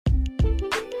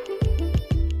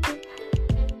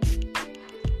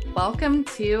Welcome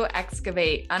to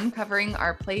Excavate, uncovering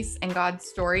our place in God's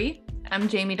story. I'm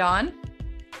Jamie Dawn.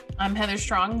 I'm Heather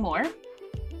Strong-Moore.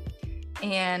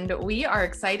 And we are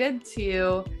excited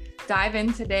to dive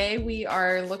in today. We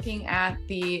are looking at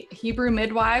the Hebrew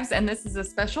Midwives, and this is a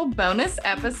special bonus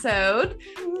episode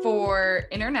for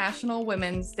International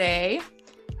Women's Day.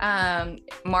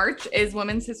 March is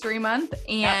Women's History Month,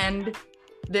 and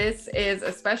this is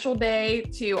a special day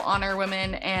to honor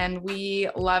women, and we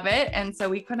love it. And so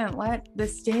we couldn't let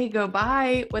this day go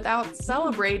by without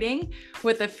celebrating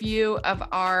with a few of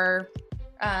our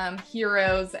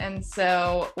heroes. And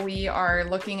so we are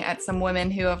looking at some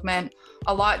women who have meant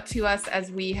a lot to us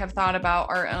as we have thought about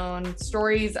our own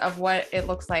stories of what it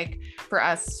looks like for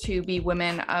us to be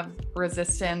women of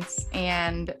resistance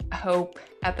and hope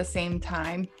at the same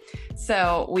time.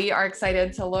 So we are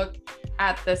excited to look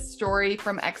at the story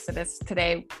from Exodus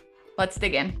today. Let's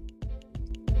dig in.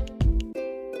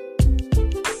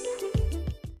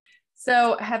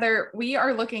 So Heather, we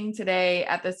are looking today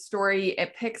at the story.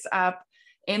 It picks up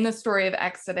in the story of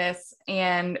Exodus,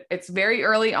 and it's very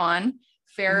early on.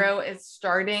 Pharaoh is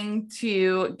starting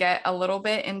to get a little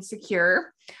bit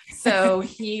insecure. So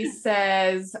he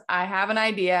says, I have an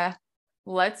idea.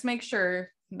 Let's make sure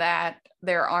that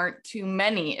there aren't too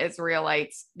many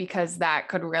Israelites because that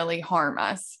could really harm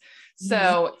us.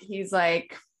 So he's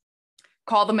like,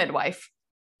 call the midwife.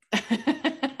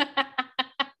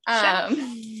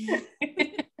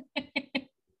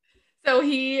 So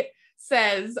he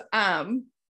says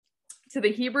to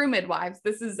the Hebrew midwives,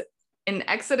 this is in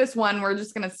Exodus 1, we're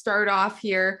just going to start off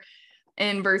here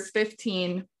in verse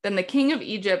 15. Then the king of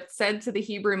Egypt said to the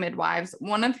Hebrew midwives,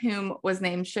 one of whom was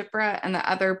named Shiphrah and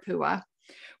the other Puah,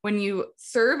 when you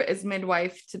serve as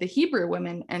midwife to the Hebrew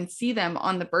women and see them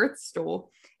on the birth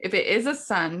stool, if it is a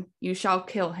son, you shall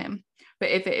kill him. But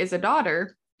if it is a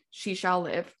daughter, she shall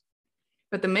live.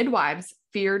 But the midwives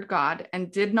feared God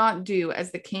and did not do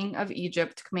as the king of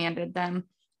Egypt commanded them,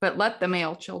 but let the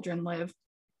male children live.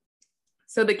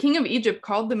 So the king of Egypt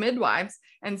called the midwives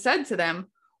and said to them,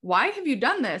 why have you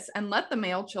done this and let the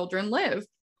male children live?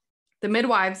 The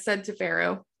midwives said to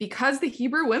Pharaoh, because the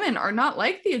Hebrew women are not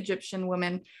like the Egyptian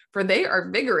women, for they are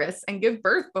vigorous and give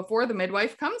birth before the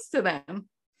midwife comes to them.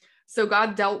 So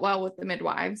God dealt well with the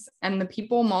midwives, and the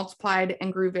people multiplied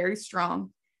and grew very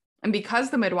strong. And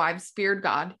because the midwives feared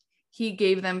God, he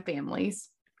gave them families.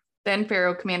 Then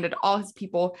Pharaoh commanded all his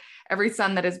people, every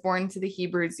son that is born to the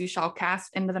Hebrews you shall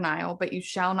cast into the Nile, but you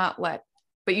shall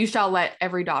let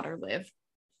every daughter live.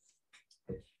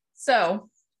 So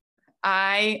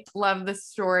I love this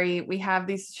story. We have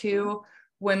these two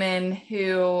women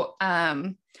who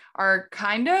are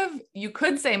kind of, you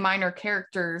could say, minor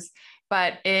characters,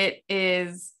 but it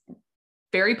is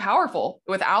very powerful.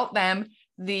 Without them,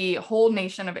 the whole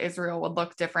nation of Israel would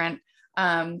look different.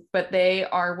 But they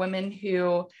are women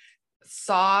who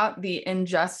saw the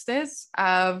injustice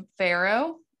of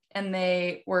Pharaoh, and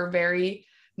they were very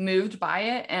moved by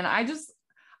it. And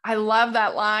I love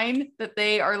that line that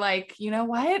they are like, you know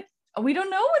what? We don't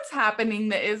know what's happening.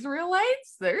 The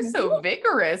Israelites, they're so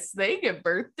vigorous. They give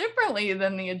birth differently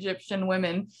than the Egyptian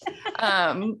women.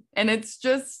 And it's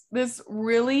just this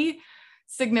really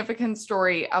significant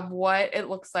story of what it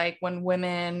looks like when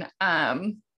women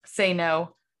say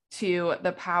no to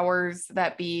the powers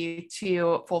that be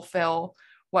to fulfill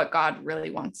what God really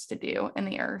wants to do in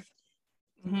the earth.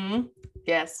 Mm-hmm.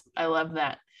 Yes, I love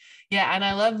that. Yeah, and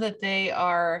I love that they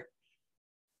are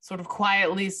sort of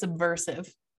quietly subversive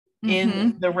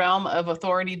in the realm of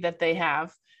authority that they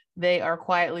have. They are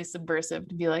quietly subversive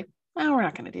to be like, oh, we're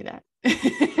not going to do that.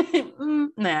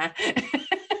 Nah.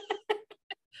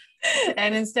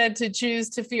 And instead to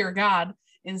choose to fear God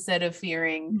instead of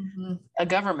fearing a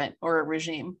government or a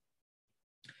regime.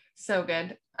 So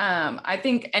good. I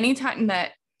think anytime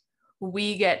that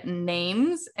we get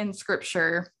names in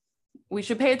scripture, we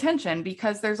should pay attention,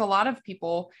 because there's a lot of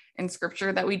people in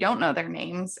scripture that we don't know their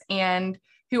names and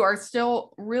who are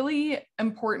still really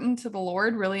important to the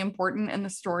Lord, really important in the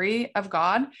story of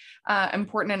God,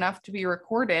 important enough to be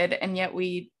recorded, and yet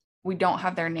we don't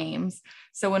have their names.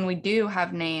 So when we do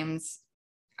have names,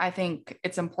 I think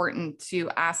it's important to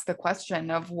ask the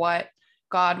question of what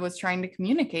God was trying to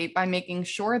communicate by making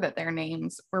sure that their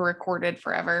names were recorded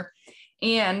forever.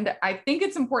 And I think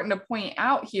it's important to point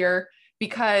out here,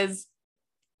 because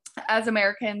as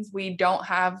Americans, we don't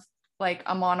have like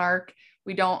a monarch.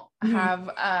 We don't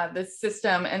have this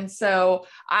system. And so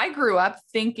I grew up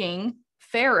thinking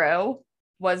Pharaoh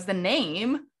was the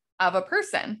name of a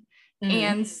person.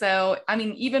 And so, I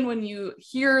mean, even when you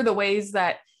hear the ways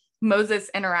that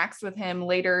Moses interacts with him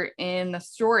later in the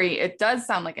story, it does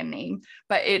sound like a name,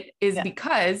 but it is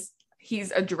because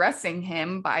he's addressing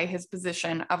him by his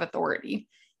position of authority.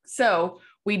 So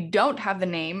we don't have the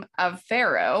name of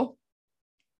Pharaoh,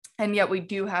 and yet we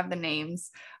do have the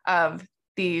names of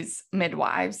these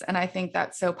midwives. And I think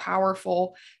that's so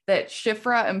powerful that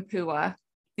Shiphrah and Puah,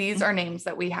 these are names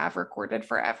that we have recorded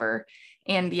forever.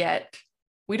 And yet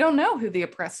we don't know who the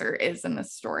oppressor is in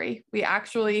this story.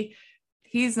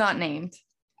 He's not named.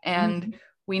 And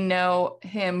we know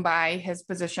him by his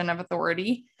position of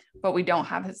authority, but we don't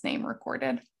have his name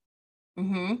recorded.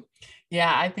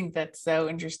 Yeah, I think that's so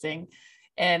interesting.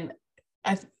 And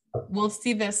we'll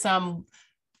see this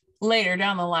later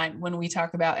down the line when we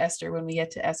talk about Esther, when we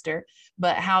get to Esther,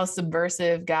 but how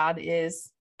subversive God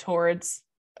is towards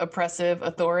oppressive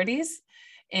authorities,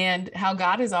 and how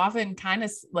God is often kind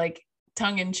of like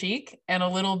tongue in cheek and a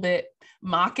little bit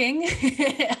mocking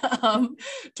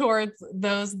towards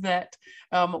those that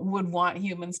would want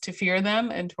humans to fear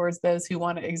them, and towards those who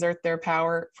want to exert their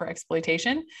power for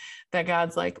exploitation. That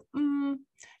God's like,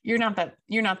 you're not that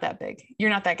big, you're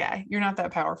not that guy, you're not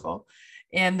that powerful.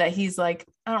 And that he's like,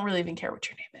 I don't really even care what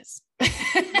your name is.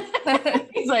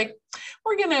 He's like,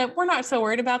 we're not so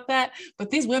worried about that, but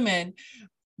these women,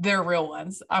 they're real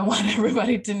ones. I want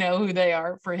everybody to know who they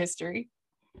are for history.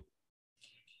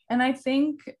 And I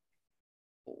think,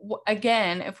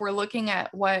 again, if we're looking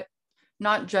at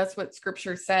not just what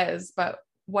scripture says, but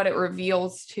what it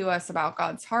reveals to us about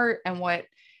God's heart and what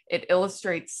it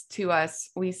illustrates to us,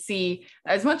 we see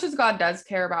as much as God does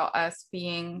care about us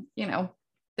being,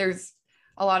 there's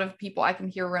a lot of people, I can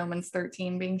hear Romans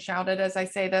 13 being shouted as I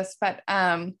say this, but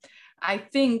I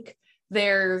think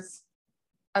there's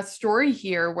a story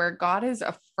here where God is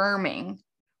affirming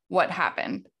what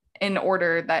happened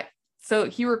so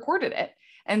he recorded it.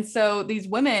 And so these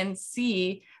women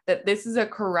see that this is a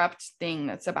corrupt thing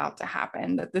that's about to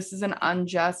happen, that this is an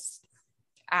unjust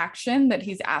action that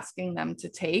he's asking them to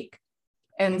take.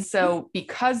 And so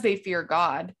because they fear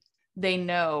God, they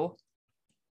know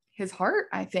his heart,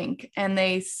 I think, and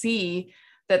they see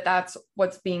that that's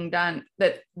what's being done,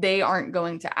 that they aren't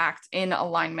going to act in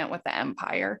alignment with the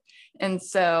empire. And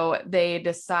so they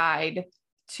decide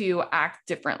to act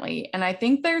differently. And I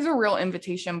think there's a real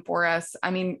invitation for us.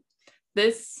 I mean,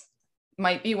 this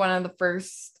might be one of the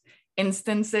first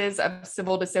instances of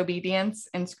civil disobedience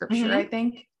in scripture, I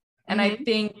think. And I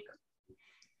think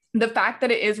the fact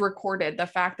that it is recorded, the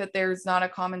fact that there's not a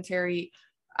commentary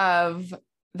of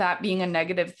that being a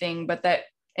negative thing, but that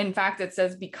in fact it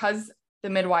says because the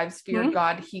midwives feared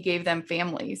God, he gave them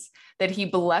families, that he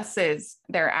blesses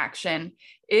their action.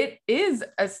 It is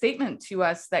a statement to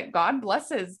us that God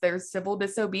blesses their civil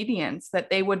disobedience, that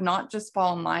they would not just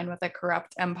fall in line with a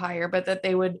corrupt empire, but that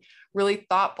they would really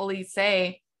thoughtfully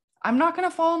say, I'm not going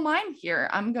to fall in line here.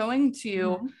 I'm going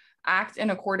to act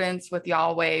in accordance with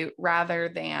Yahweh rather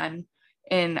than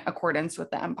in accordance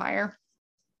with the empire.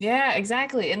 Yeah,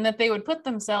 exactly. And that they would put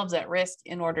themselves at risk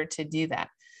in order to do that,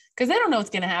 because they don't know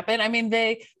what's going to happen. I mean,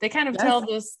 they kind of tell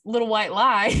this little white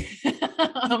lie.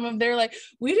 They're like,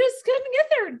 we just couldn't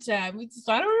get there in time.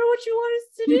 I don't know what you want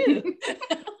us to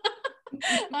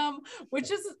do. Which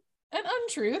is an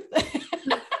untruth.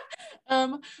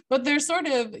 But they're sort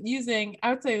of using,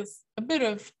 I would say, a bit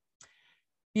of,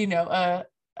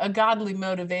 a godly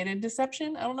motivated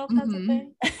deception. I don't know if that's a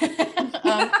thing.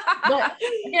 But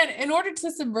again, in order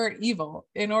to subvert evil,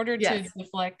 in order to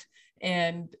deflect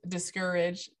and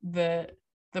discourage the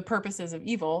purposes of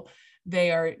evil,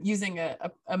 they are using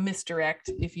a misdirect,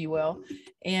 if you will.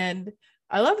 And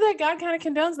I love that God kind of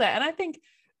condones that. And I think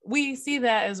we see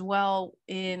that as well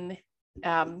in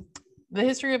the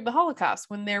history of the Holocaust,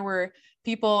 when there were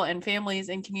people and families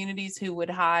and communities who would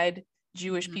hide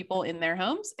Jewish people in their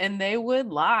homes, and they would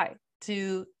lie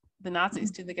to the Nazis,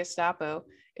 to the Gestapo,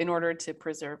 in order to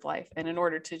preserve life and in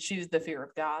order to choose the fear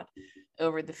of God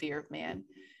over the fear of man.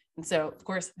 And so, of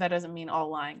course, that doesn't mean all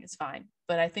lying is fine,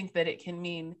 but I think that it can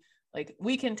mean like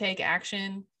we can take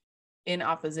action in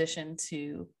opposition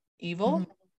to evil,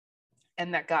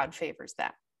 and that God favors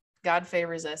that. God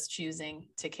favors us choosing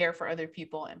to care for other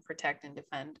people and protect and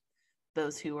defend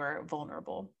those who are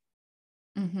vulnerable.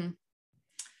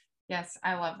 Yes,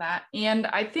 I love that. And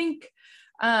I think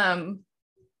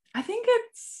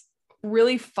it's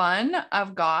really fun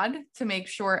of God to make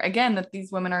sure, again, that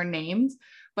these women are named,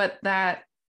 but that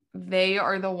they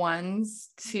are the ones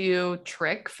to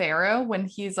trick Pharaoh when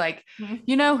he's like,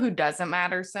 who doesn't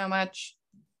matter so much?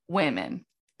 Women.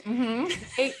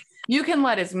 You can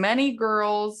let as many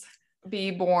girls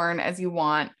be born as you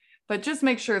want, but just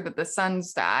make sure that the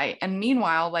sons die. And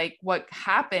meanwhile, like what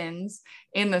happens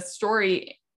in the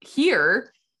story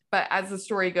here, but as the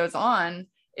story goes on,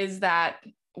 is that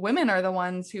women are the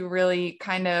ones who really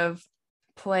kind of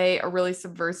play a really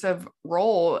subversive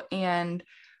role, and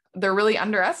they're really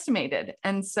underestimated.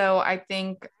 And so I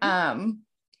think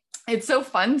it's so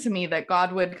fun to me that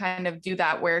God would kind of do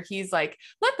that, where he's like,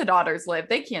 let the daughters live.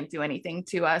 They can't do anything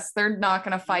to us. They're not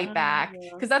going to fight back.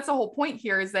 Because that's the whole point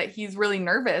here, is that he's really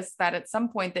nervous that at some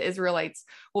point the Israelites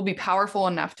will be powerful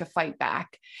enough to fight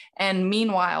back. And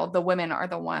meanwhile, the women are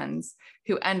the ones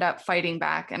who end up fighting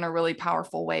back in a really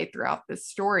powerful way throughout this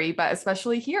story. But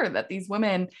especially here, that these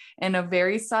women, in a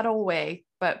very subtle way,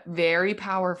 but very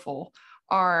powerful,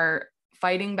 are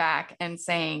fighting back and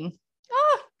saying,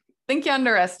 I think you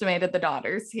underestimated the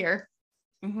daughters here.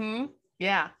 Mm-hmm.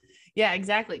 Yeah,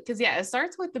 exactly. Because it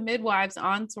starts with the midwives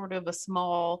on sort of a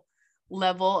small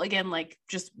level. Again, like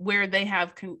just where they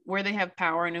have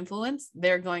power and influence,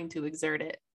 they're going to exert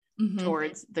it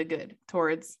towards the good,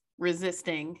 towards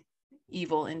resisting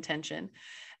evil intention.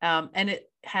 And it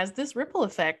has this ripple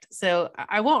effect. So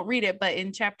I won't read it, but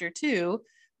in chapter 2,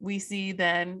 we see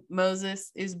then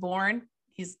Moses is born.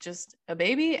 He's just a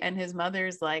baby, and his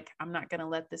mother's like, I'm not going to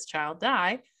let this child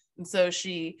die. And so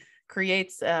she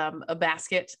creates a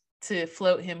basket to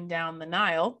float him down the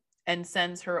Nile and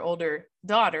sends her older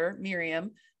daughter,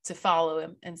 Miriam, to follow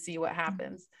him and see what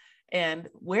happens. And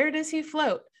where does he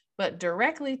float? But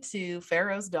directly to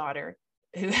Pharaoh's daughter,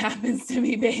 who happens to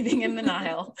be bathing in the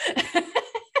Nile.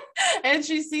 And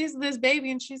she sees this baby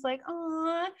and she's like,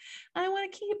 oh, I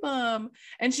want to keep him.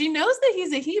 And she knows that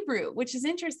he's a Hebrew, which is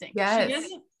interesting. Yes.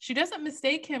 She doesn't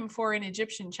mistake him for an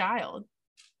Egyptian child.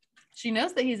 She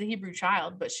knows that he's a Hebrew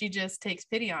child, but she just takes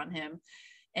pity on him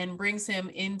and brings him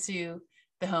into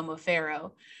the home of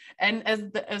Pharaoh. And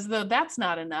as though that's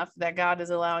not enough, that God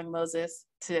is allowing Moses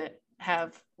to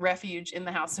have refuge in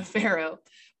the house of Pharaoh.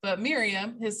 But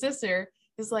Miriam, his sister,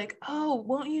 is like, oh,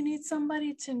 won't you need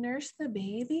somebody to nurse the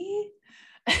baby?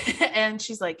 And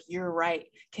she's like, you're right.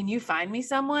 Can you find me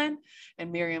someone?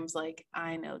 And Miriam's like,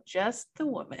 I know just the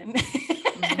woman.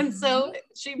 And so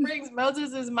she brings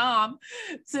Moses's mom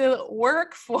to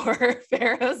work for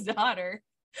Pharaoh's daughter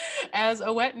as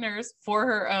a wet nurse for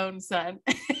her own son.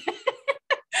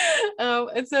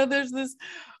 And so there's this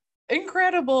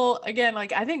incredible, again,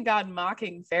 like, I think God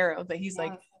mocking Pharaoh, that he's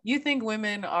like, you think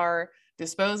women are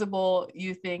disposable,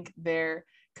 you think they're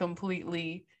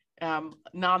completely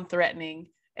non-threatening,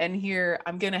 and here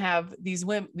I'm gonna have these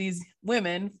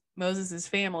women, Moses's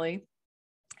family,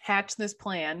 hatch this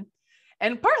plan.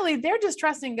 And partly they're just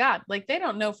trusting God. Like, they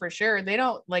don't know for sure. They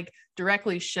don't like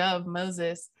directly shove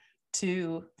Moses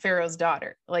to Pharaoh's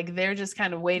daughter. Like, they're just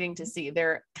kind of waiting to see.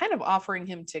 They're kind of offering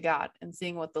him to God and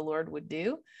seeing what the Lord would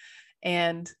do.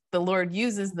 And the Lord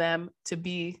uses them to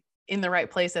be in the right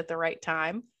place at the right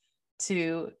time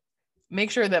to make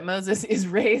sure that Moses is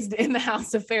raised in the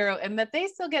house of Pharaoh, and that they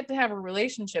still get to have a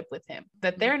relationship with him,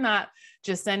 that they're not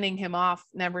just sending him off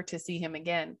never to see him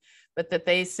again, but that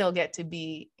they still get to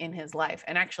be in his life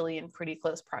and actually in pretty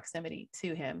close proximity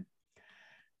to him.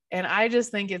 And I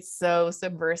just think it's so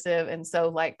subversive and so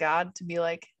like God to be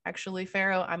like, actually,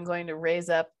 Pharaoh, I'm going to raise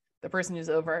up the person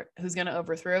who's going to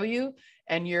overthrow you,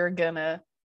 and you're going to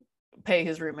pay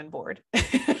his room and board.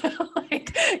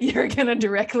 Like, you're going to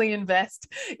directly invest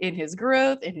in his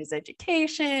growth, in his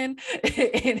education,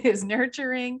 in his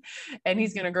nurturing, and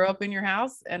he's going to grow up in your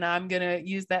house, and I'm going to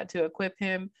use that to equip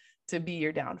him to be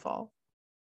your downfall.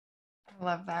 I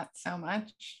love that so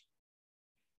much.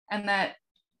 And that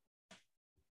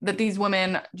these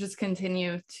women just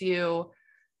continue to,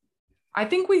 I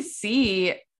think we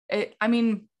see it. I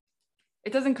mean,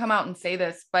 it doesn't come out and say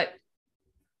this, but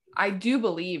I do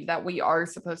believe that we are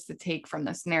supposed to take from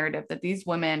this narrative that these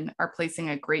women are placing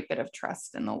a great bit of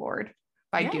trust in the Lord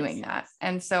by doing that.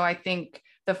 And so I think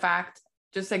the fact,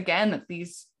 just again, that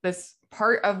this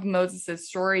part of Moses's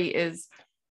story is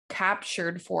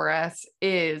captured for us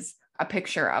is a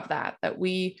picture of that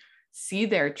we see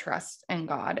their trust in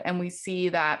God, and we see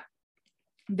that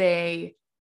they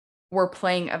were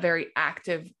playing a very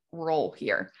active role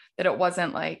here, that it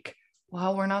wasn't like,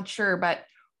 well, we're not sure, but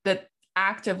that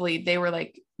actively they were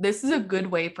like, this is a good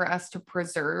way for us to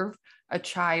preserve a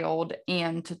child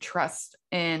and to trust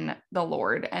in the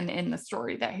Lord and in the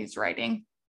story that he's writing.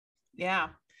 Yeah.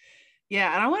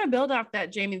 And I want to build off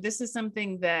that, Jamie. This is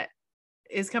something that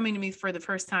is coming to me for the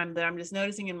first time that I'm just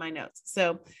noticing in my notes.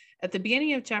 So at the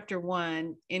beginning of chapter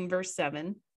 1 in verse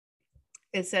 7,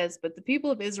 it says, but the people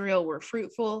of Israel were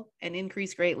fruitful and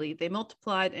increased greatly. They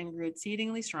multiplied and grew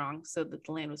exceedingly strong, so that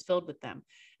the land was filled with them.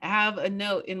 I have a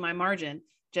note in my margin,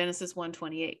 Genesis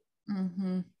 1:28,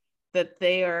 that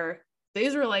the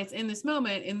Israelites in this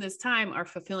moment, in this time, are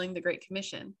fulfilling the Great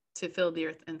Commission to fill the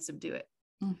earth and subdue it.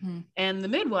 And the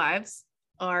midwives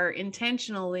are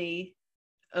intentionally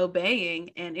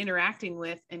obeying and interacting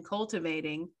with and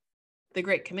cultivating the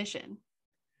Great Commission,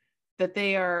 that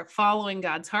they are following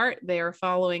God's heart, they are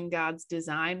following God's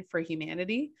design for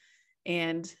humanity,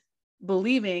 and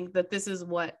believing that this is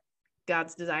what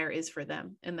God's desire is for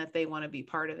them, and that they want to be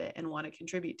part of it and want to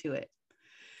contribute to it.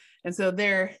 And so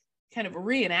they're kind of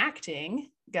reenacting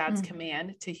God's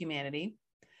command to humanity.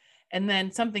 And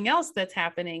then something else that's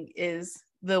happening is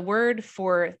the word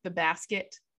for the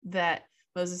basket that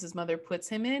Moses' mother puts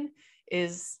him in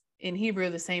is in Hebrew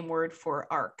the same word for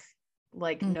ark,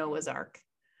 like Noah's ark.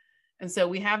 And so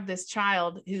we have this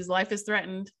child whose life is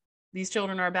threatened. These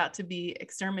children are about to be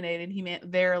exterminated.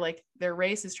 Their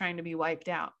race is trying to be wiped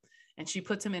out. And she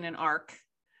puts him in an ark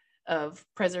of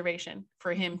preservation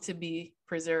for him to be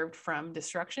preserved from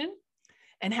destruction.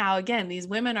 And how, again, these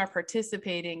women are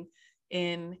participating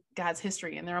in God's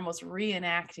history, and they're almost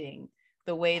reenacting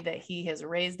the way that he has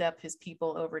raised up his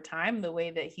people over time, the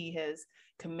way that he has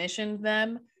commissioned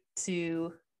them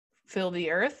to fill the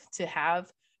earth, to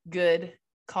have good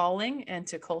calling, and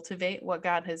to cultivate what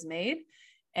God has made,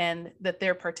 and that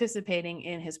they're participating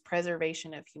in his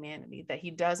preservation of humanity, that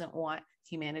he doesn't want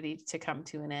humanity to come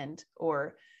to an end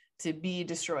or to be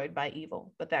destroyed by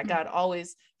evil, but that God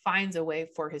always finds a way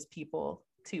for his people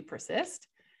to persist.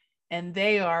 And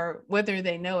they are, whether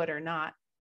they know it or not,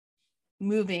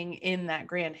 moving in that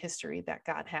grand history that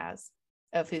God has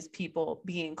of his people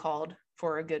being called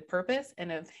for a good purpose,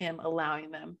 and of him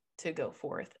allowing them to go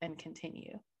forth and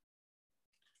continue.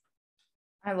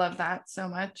 I love that so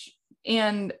much.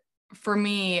 And for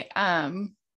me,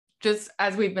 just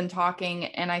as we've been talking,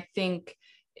 and I think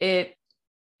it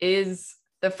is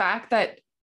the fact that,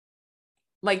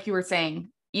 like you were saying,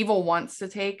 evil wants to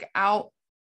take out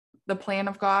the plan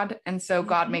of God. And so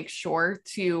God makes sure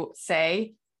to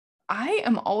say, I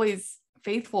am always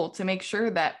faithful to make sure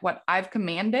that what I've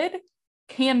commanded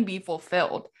can be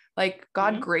fulfilled. Like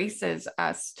God graces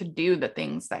us to do the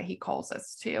things that he calls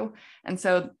us to. And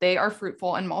so they are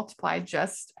fruitful and multiply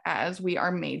just as we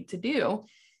are made to do.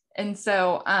 And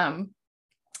so, and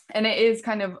it is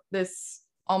kind of this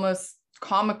almost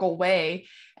comical way.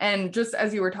 And just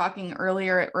as you were talking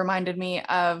earlier, it reminded me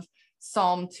of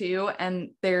Psalm 2.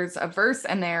 And there's a verse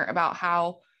in there about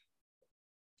how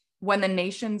when the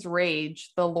nations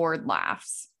rage, the Lord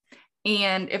laughs.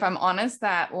 And if I'm honest,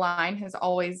 that line has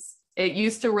always, it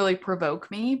used to really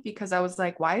provoke me, because I was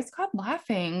like, why is God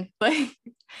laughing? Like,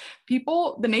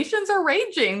 the nations are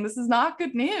raging. This is not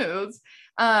good news.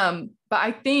 But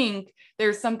I think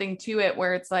there's something to it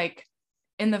where it's like,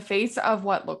 in the face of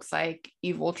what looks like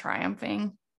evil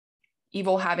triumphing,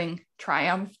 evil having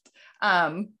triumphed,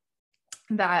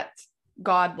 that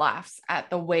God laughs at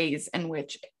the ways in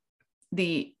which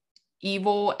the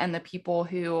evil and the people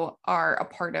who are a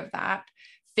part of that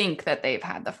think that they've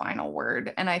had the final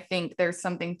word. And I think there's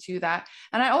something to that.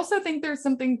 And I also think there's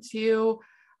something to,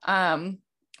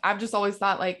 I've just always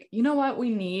thought, like, you know what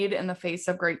we need in the face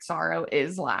of great sorrow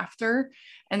is laughter.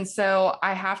 And so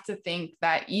I have to think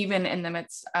that even in the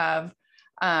midst of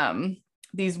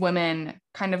these women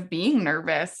kind of being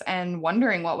nervous and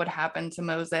wondering what would happen to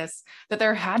Moses, that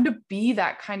there had to be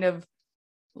that kind of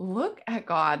look at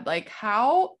God, like,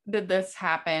 how did this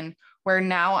happen where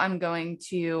now I'm going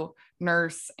to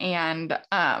nurse and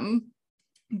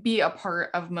be a part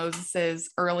of Moses's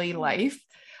early life?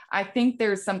 I think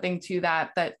there's something to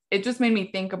that it just made me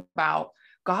think about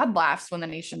God laughs when the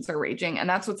nations are raging. And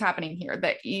that's what's happening here,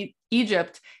 that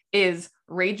Egypt is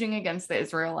raging against the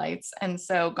Israelites. And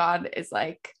so God is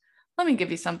like, let me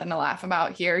give you something to laugh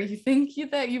about here. You think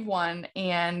that you've won,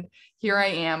 and here I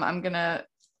am. I'm going to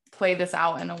play this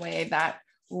out in a way that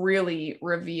really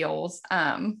reveals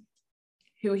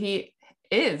who he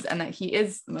is, and that he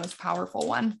is the most powerful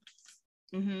one.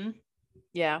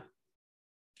 Yeah,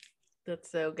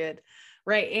 that's so good.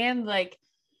 Right. And like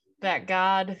that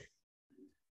God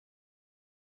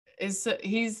is,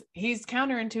 he's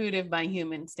counterintuitive by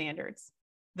human standards.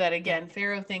 That again,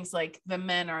 Pharaoh thinks like the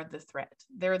men are the threat.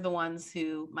 They're the ones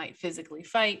who might physically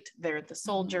fight. They're the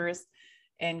soldiers.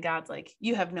 And God's like,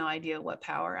 you have no idea what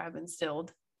power I've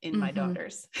instilled in my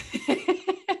daughters.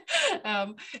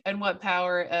 And what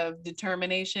power of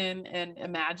determination and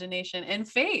imagination and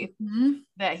faith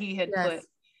that he had put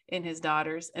in his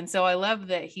daughters. And so I love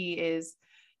that he is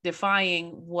defying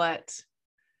what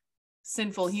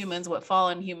sinful humans, what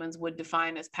fallen humans would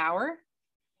define as power.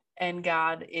 And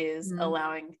God is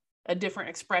allowing a different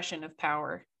expression of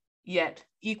power, yet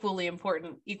equally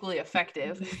important, equally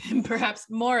effective, and perhaps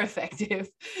more effective,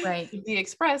 to be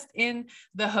expressed in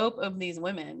the hope of these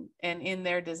women and in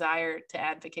their desire to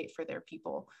advocate for their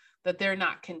people, that they're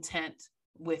not content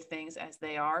with things as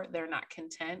they are. They're not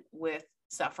content with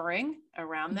suffering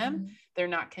around them. They're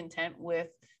not content with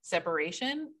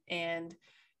separation and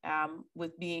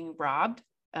with being robbed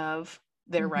of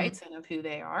their rights and of who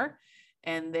they are.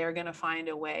 And they're going to find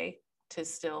a way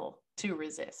to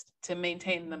resist, to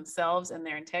maintain themselves and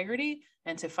their integrity,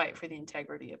 and to fight for the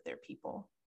integrity of their people.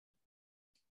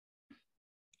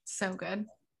 So good.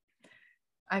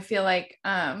 I feel like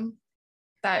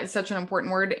that is such an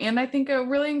important word, and I think a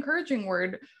really encouraging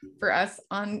word for us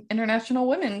on International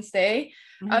Women's Day,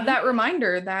 of that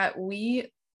reminder that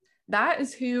that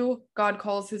is who God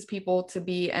calls his people to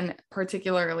be, and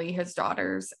particularly his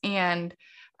daughters. And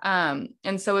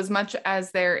so as much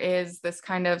as there is this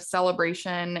kind of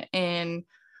celebration in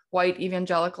white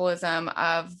evangelicalism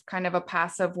of kind of a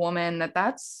passive woman,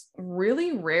 that's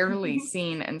really rarely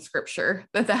seen in scripture,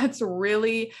 that's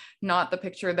really not the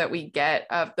picture that we get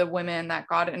of the women that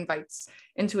God invites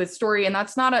into his story. And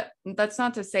that's not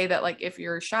to say that, like, if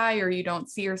you're shy or you don't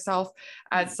see yourself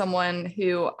as someone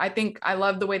who, I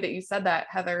love the way that you said that,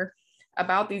 Heather,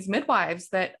 about these midwives,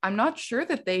 that I'm not sure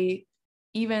that they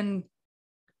even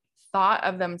thought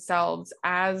of themselves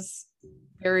as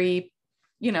very,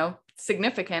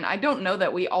 significant. I don't know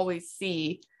that we always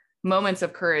see moments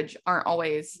of courage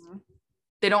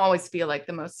they don't always feel like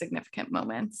the most significant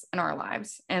moments in our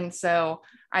lives. And so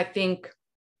I think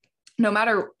no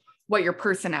matter what your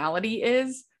personality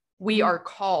is, we are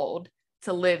called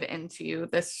to live into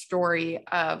this story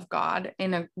of God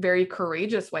in a very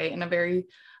courageous way, in a very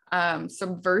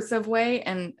subversive way.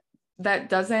 And that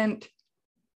doesn't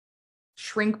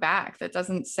shrink back. That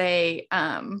doesn't say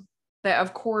that,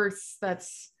 of course,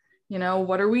 that's,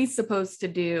 what are we supposed to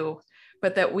do?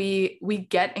 But that we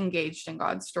get engaged in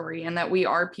God's story, and that we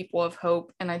are people of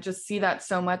hope. And I just see that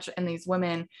so much in these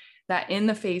women, that in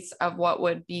the face of what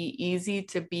would be easy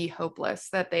to be hopeless,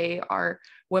 that they are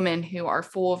women who are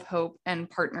full of hope and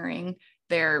partnering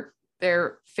their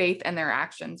faith and their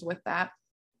actions with that.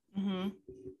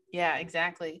 Yeah,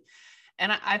 exactly.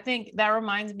 And I think that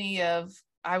reminds me of,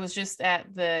 I was just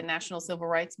at the National Civil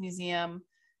Rights Museum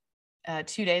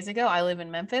 2 days ago. I live in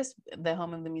Memphis, the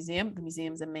home of the museum. The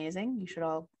museum's amazing. You should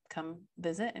all come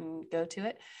visit and go to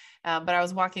it. But I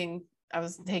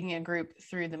was taking a group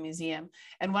through the museum.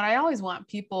 And what I always want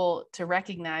people to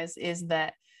recognize is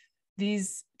that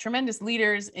these tremendous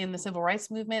leaders in the civil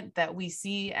rights movement that we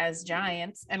see as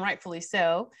giants, and rightfully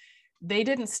so, they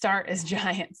didn't start as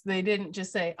giants. They didn't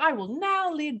just say, I will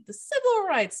now lead the civil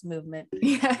rights movement.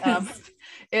 Yes.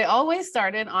 It always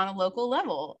started on a local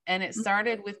level, and it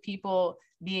started with people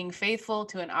being faithful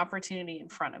to an opportunity in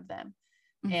front of them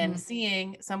and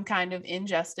seeing some kind of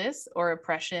injustice or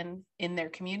oppression in their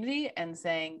community and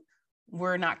saying,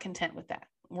 we're not content with that.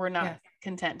 We're not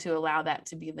content to allow that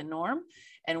to be the norm.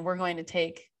 And we're going to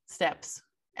take steps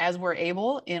as we're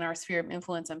able in our sphere of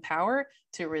influence and power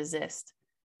to resist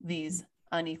these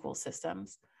unequal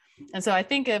systems. And so I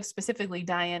think of specifically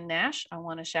Diane Nash. I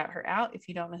want to shout her out. If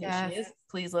you don't know who she is,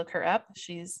 please look her up.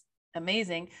 She's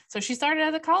amazing. So she started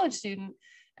as a college student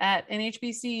at an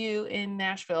HBCU in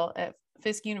Nashville at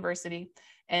Fisk University.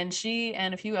 And she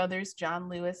and a few others, John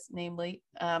Lewis, namely,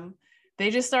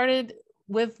 they just started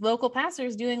with local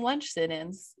pastors doing lunch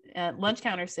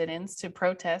counter sit-ins to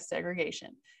protest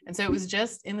segregation. And so it was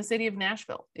just in the city of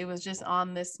Nashville. It was just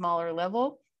on this smaller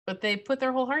level. But they put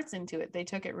their whole hearts into it. They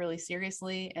took it really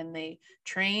seriously, and they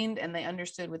trained, and they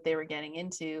understood what they were getting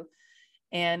into.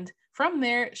 And from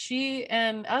there, she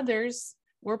and others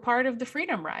were part of the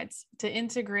Freedom Rides to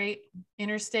integrate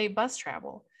interstate bus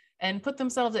travel and put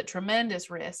themselves at tremendous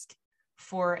risk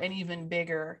for an even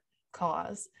bigger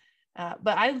cause.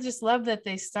 But I just love that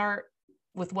they start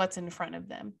with what's in front of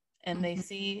them, and they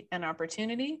see an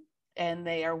opportunity, and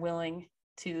they are willing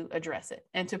to address it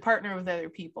and to partner with other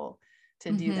people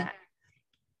to do that.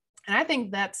 And I think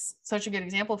that's such a good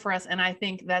example for us. And I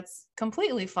think that's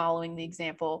completely following the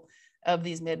example of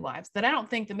these midwives, that I don't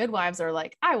think the midwives are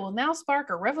like, I will now spark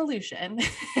a revolution.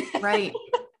 Right.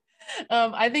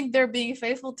 I think they're being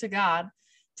faithful to God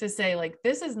to say, like,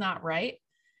 this is not right.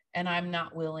 And I'm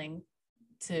not willing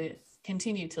to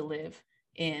continue to live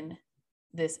in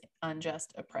this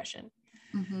unjust oppression.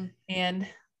 And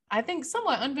I think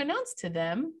somewhat unbeknownst to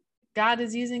them, God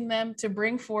is using them to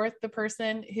bring forth the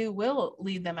person who will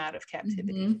lead them out of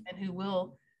captivity and who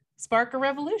will spark a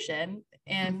revolution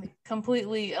and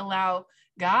completely allow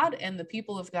God and the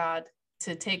people of God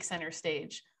to take center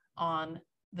stage on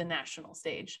the national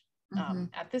stage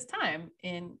at this time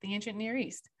in the ancient Near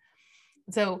East.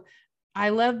 So I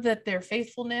love that their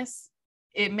faithfulness,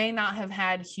 it may not have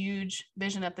had huge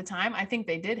vision at the time. I think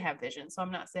they did have vision. So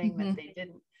I'm not saying that they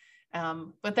didn't.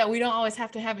 But that we don't always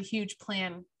have to have a huge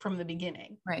plan from the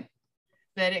beginning. Right.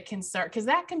 that it can start, because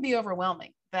that can be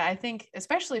overwhelming. But I think,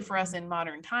 especially for us in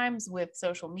modern times with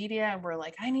social media, and we're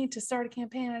like, I need to start a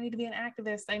campaign, I need to be an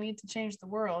activist, I need to change the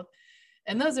world.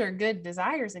 And those are good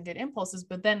desires and good impulses,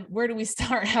 but then where do we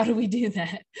start? How do we do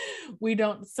that? We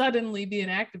don't suddenly be an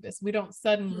activist. We don't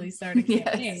suddenly start a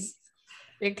campaign. Yes.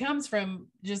 It comes from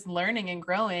just learning and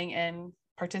growing and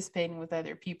participating with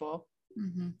other people.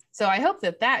 Mm-hmm. So I hope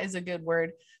that that is a good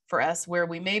word for us, where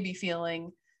we may be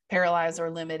feeling paralyzed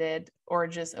or limited or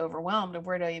just overwhelmed of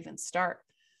where to even start.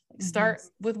 Mm-hmm. Start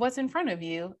with what's in front of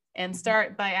you, and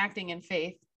start by acting in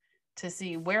faith to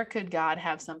see where could God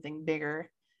have something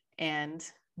bigger and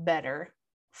better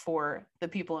for the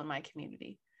people in my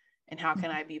community, and how can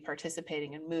I be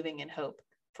participating and moving in hope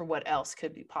for what else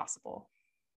could be possible.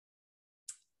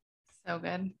 So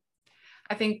good.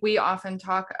 I think we often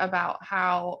talk about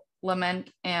how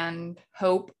lament and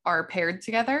hope are paired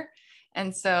together.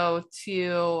 And so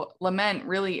to lament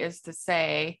really is to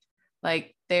say,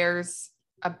 like,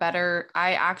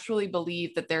 I actually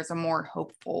believe that there's a more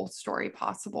hopeful story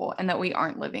possible, and that we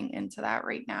aren't living into that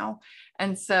right now.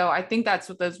 And so I think that's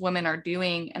what those women are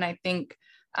doing. And I think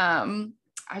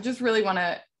I just really want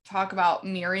to talk about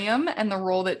Miriam and the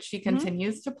role that she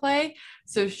continues to play.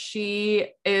 So she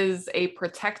is a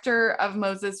protector of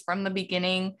Moses from the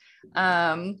beginning.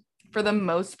 For the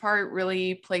most part,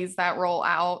 really plays that role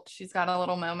out. She's got a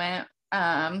little moment.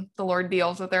 The Lord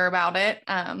deals with her about it.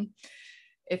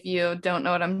 If you don't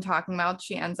know what I'm talking about,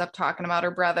 she ends up talking about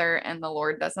her brother, and the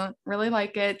Lord doesn't really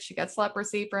like it. She gets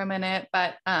leprosy for a minute,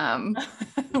 but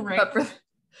right.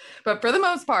 but for the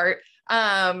most part,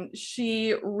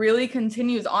 she really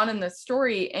continues on in this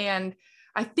story. And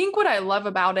I think what I love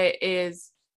about it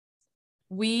is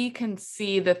we can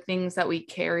see the things that we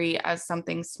carry as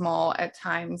something small at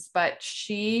times, but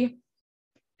she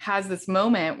has this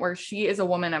moment where she is a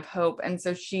woman of hope. And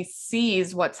so she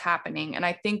sees what's happening. And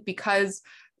I think, because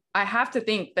I have to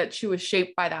think that she was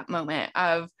shaped by that moment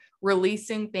of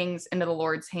releasing things into the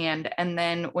Lord's hand. And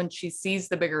then when she sees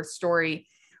the bigger story,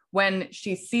 when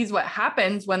she sees what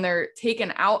happens when they're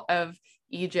taken out of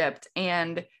Egypt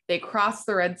and they cross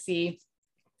the Red Sea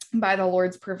by the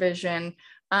Lord's provision,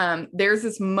 there's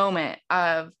this moment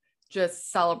of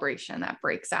just celebration that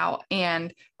breaks out.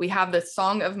 And we have the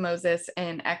Song of Moses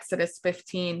in Exodus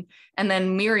 15, and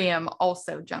then Miriam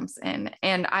also jumps in.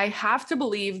 And I have to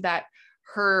believe that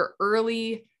her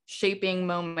early shaping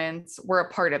moments were a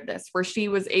part of this, where she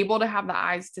was able to have the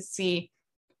eyes to see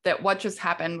that what just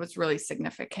happened was really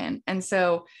significant. And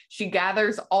so she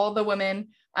gathers all the women.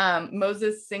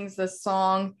 Moses sings this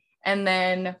song, and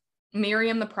then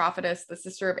Miriam, the prophetess, the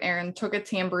sister of Aaron, took a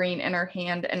tambourine in her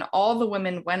hand, and all the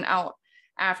women went out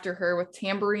after her with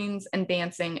tambourines and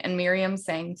dancing. And Miriam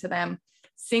sang to them,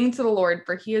 "Sing to the Lord,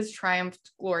 for he has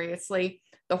triumphed gloriously.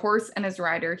 The horse and his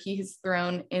rider he has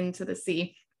thrown into the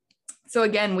sea." So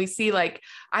again, we see, like,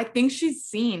 I think she's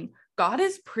seen God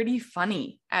is pretty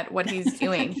funny at what he's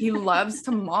doing. He loves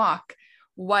to mock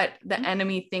what the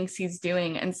enemy thinks he's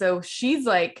doing. And so she's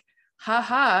like,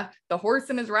 haha, the horse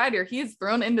and his rider, he is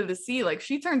thrown into the sea. Like,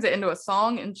 she turns it into a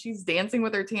song, and she's dancing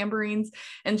with her tambourines,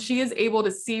 and she is able to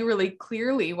see really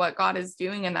clearly what God is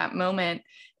doing in that moment.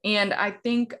 And I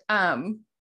think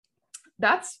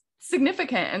that's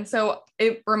significant. And so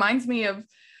it reminds me of,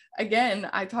 again,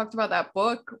 I talked about that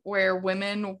book where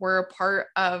women were a part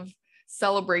of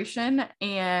celebration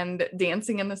and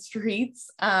dancing in the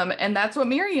streets. And that's what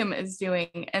Miriam is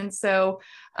doing. And so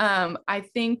I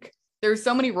think there's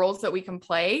so many roles that we can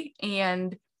play.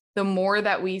 And the more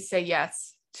that we say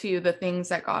yes to the things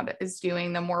that God is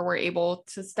doing, the more we're able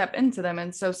to step into them.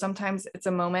 And so sometimes it's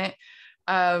a moment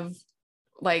of,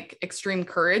 like, extreme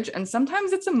courage. And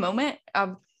sometimes it's a moment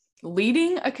of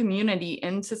leading a community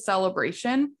into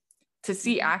celebration to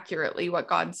see accurately what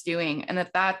God's doing. And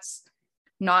that's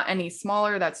not any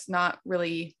smaller. That's not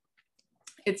really,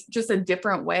 it's just a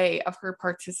different way of her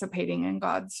participating in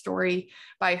God's story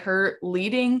by her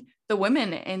leading the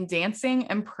women in dancing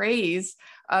and praise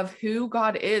of who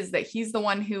God is, that he's the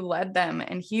one who led them,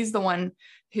 and he's the one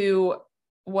who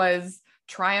was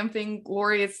triumphing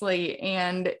gloriously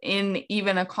and in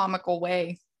even a comical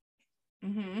way.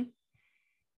 Mm-hmm.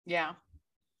 Yeah.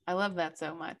 I love that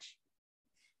so much.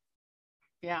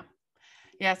 Yeah.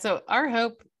 Yeah. So our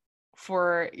hope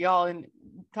for y'all in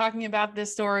talking about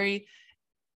this story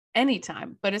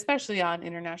anytime, but especially on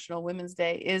International Women's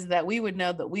Day, is that we would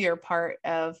know that we are part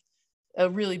of a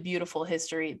really beautiful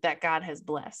history that God has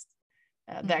blessed,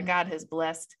 that God has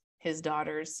blessed his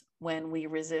daughters when we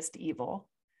resist evil.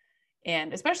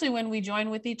 And especially when we join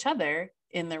with each other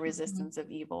in the resistance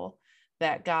of evil,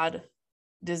 that God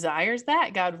desires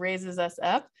that. God raises us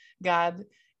up. God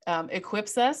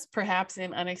equips us perhaps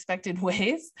in unexpected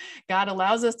ways. God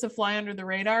allows us to fly under the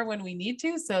radar when we need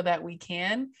to, so that we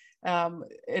can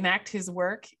enact his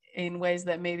work in ways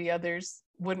that maybe others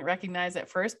wouldn't recognize at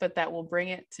first, but that will bring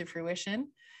it to fruition.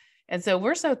 And so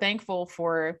we're so thankful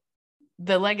for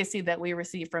the legacy that we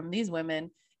receive from these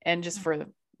women, and just for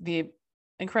the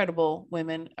incredible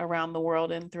women around the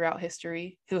world and throughout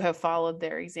history who have followed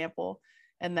their example,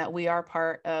 and that we are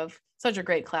part of such a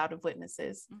great cloud of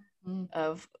witnesses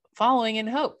of following in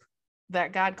hope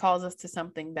that God calls us to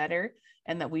something better,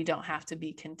 and that we don't have to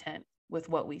be content with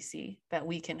what we see, that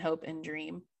we can hope and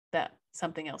dream that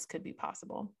something else could be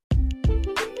possible.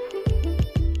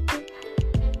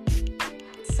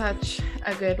 Such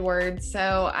a good word.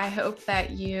 So I hope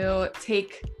that you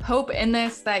take hope in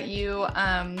this, that you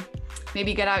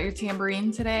maybe get out your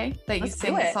tambourine today, that you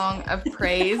sing a song of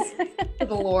praise to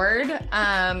the Lord,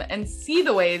 and see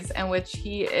the ways in which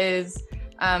he is,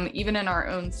 even in our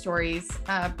own stories,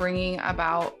 bringing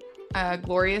about a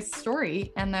glorious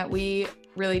story, and that we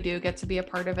really do get to be a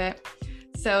part of it.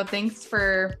 So thanks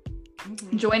for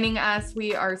joining us.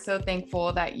 We are so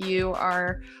thankful that you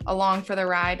are along for the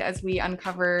ride as we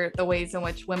uncover the ways in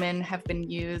which women have been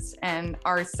used and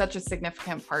are such a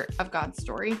significant part of God's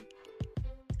story.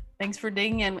 Thanks for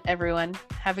digging in, everyone.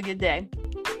 Have a good day.